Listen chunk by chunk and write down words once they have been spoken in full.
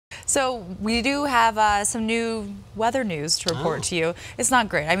So we do have some new weather news to report to you. It's not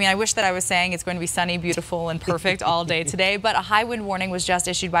great. I mean, I wish that I was saying it's going to be sunny, beautiful, and perfect all day today, but a high wind warning was just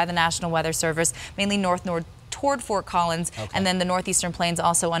issued by the National Weather Service, mainly north toward Fort Collins, and then the northeastern plains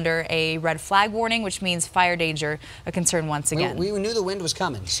also under a red flag warning, which means fire danger a concern once again. We knew the wind was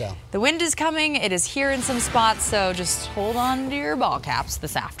coming, so. The wind is coming. It is here in some spots, so just hold on to your ball caps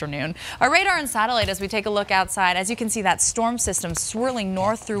this afternoon. Our radar and satellite as we take a look outside. As you can see, that storm system swirling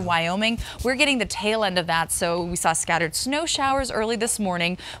north through Wyoming. We're getting the tail end of that, so we saw scattered snow showers early this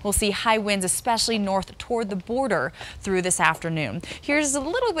morning. We'll see high winds, especially north toward the border through this afternoon. Here's a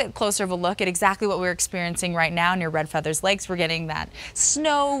little bit closer of a look at exactly what we're experiencing right now near Red Feathers Lakes. We're getting that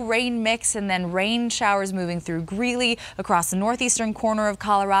snow rain mix and then rain showers moving through Greeley across the northeastern corner of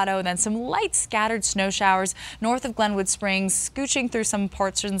Colorado, and then some light scattered snow showers north of Glenwood Springs, scooching through some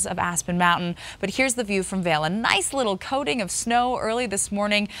portions of Aspen Mountain. But here's the view from Vail. A nice little coating of snow early this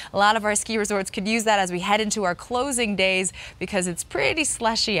morning. A lot of our ski resorts could use that as we head into our closing days because it's pretty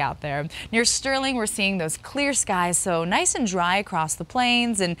slushy out there. Near Sterling, we're seeing those clear skies, so nice and dry across the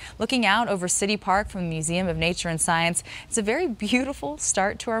plains, and looking out over City Park from the Museum of Nature and Science. It's a very beautiful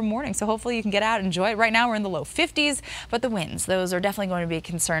start to our morning, so hopefully you can get out and enjoy it. Right now we're in the low 50s, but the winds, those are definitely going to be a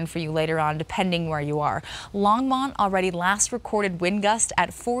concern for you later on, depending where you are. Longmont already last recorded wind gust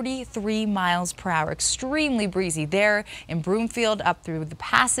at 43 miles per hour. Extremely breezy there in Broomfield up through the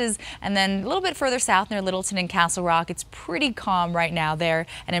passes, and then a little bit further south near Littleton and Castle Rock. It's pretty calm right now there,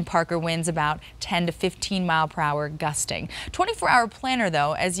 and in Parker winds about 10 to 15 mile per hour gusting. 24-hour planner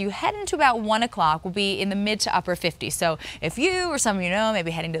though, as you head into about 1 o'clock, will be in the mid to upper 50s. So if you or some of you know,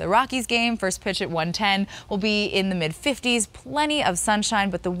 maybe heading to the Rockies game, first pitch at 1:10 will be in the mid 50s. Plenty of sunshine,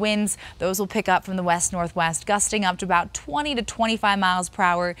 but the winds, those will pick up from the west-northwest, gusting up to about 20 to 25 miles per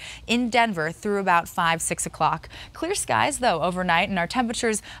hour in Denver through about 5-6 o'clock. Clear skies though overnight, and our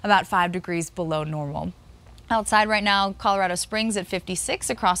temperatures about 5 degrees below normal. Outside right now, Colorado Springs at 56.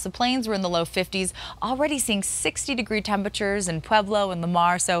 Across the plains, we're in the low 50s. Already seeing 60-degree temperatures in Pueblo and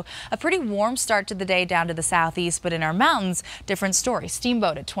Lamar, so a pretty warm start to the day down to the southeast. But in our mountains, different story.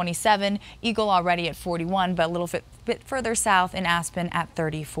 Steamboat at 27, Eagle already at 41, but a little bit further south in Aspen at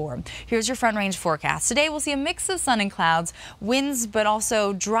 34. Here's your front range forecast. Today we'll see a mix of sun and clouds, winds, but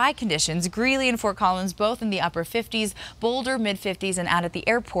also dry conditions. Greeley and Fort Collins both in the upper 50s, Boulder mid 50s, and out at the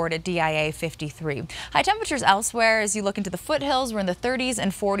airport at DIA 53. High temperatures elsewhere. As you look into the foothills, we're in the 30s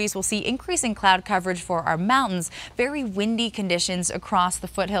and 40s. We'll see increasing cloud coverage for our mountains. Very windy conditions across the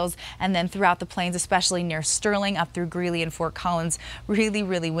foothills and then throughout the plains, especially near Sterling up through Greeley and Fort Collins. Really,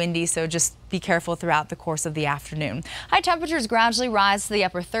 really windy, so just be careful throughout the course of the afternoon. High temperatures gradually rise to the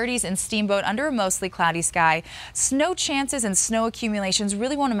upper 30s in Steamboat under a mostly cloudy sky. Snow chances and snow accumulations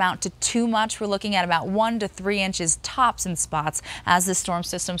really won't amount to too much. We're looking at about 1 to 3 inches tops in spots as the storm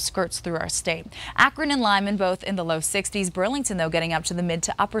system skirts through our state. Akron and Lyman both in the low 60s. Burlington though getting up to the mid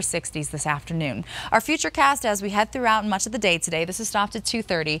to upper 60s this afternoon. Our futurecast as we head throughout much of the day today. This is stopped at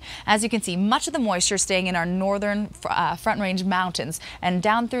 2:30. As you can see, much of the moisture staying in our northern front range mountains and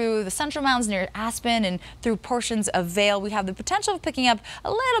down through the central mountains near Aspen and through portions of Vail. We have the potential of picking up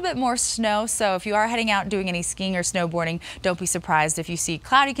a little bit more snow, so if you are heading out doing any skiing or snowboarding, don't be surprised if you see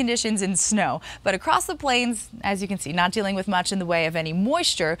cloudy conditions and snow. But across the plains, as you can see, not dealing with much in the way of any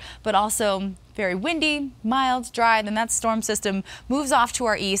moisture, but also very windy, mild, dry. Then that storm system moves off to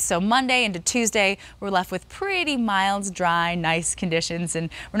our east. So Monday into Tuesday, we're left with pretty mild, dry, nice conditions, and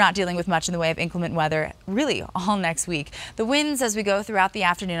we're not dealing with much in the way of inclement weather really all next week. The winds as we go throughout the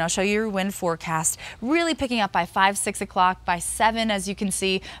afternoon, I'll show you your wind forecast, really picking up by 5-6 o'clock. By 7, as you can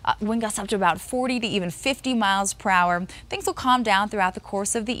see, wind gusts up to about 40 to even 50 miles per hour. Things will calm down throughout the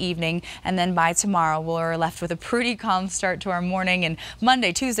course of the evening, and then by tomorrow, we're left with a pretty calm start to our morning. And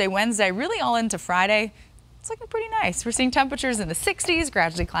Monday, Tuesday, Wednesday, really all into Friday, it's looking pretty nice. We're seeing temperatures in the 60s,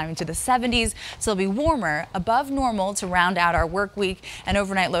 gradually climbing to the 70s, so it'll be warmer above normal to round out our work week, and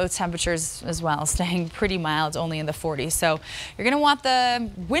overnight low temperatures as well, staying pretty mild, only in the 40s. So you're going to want the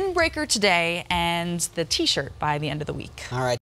windbreaker today and the t-shirt by the end of the week. All right.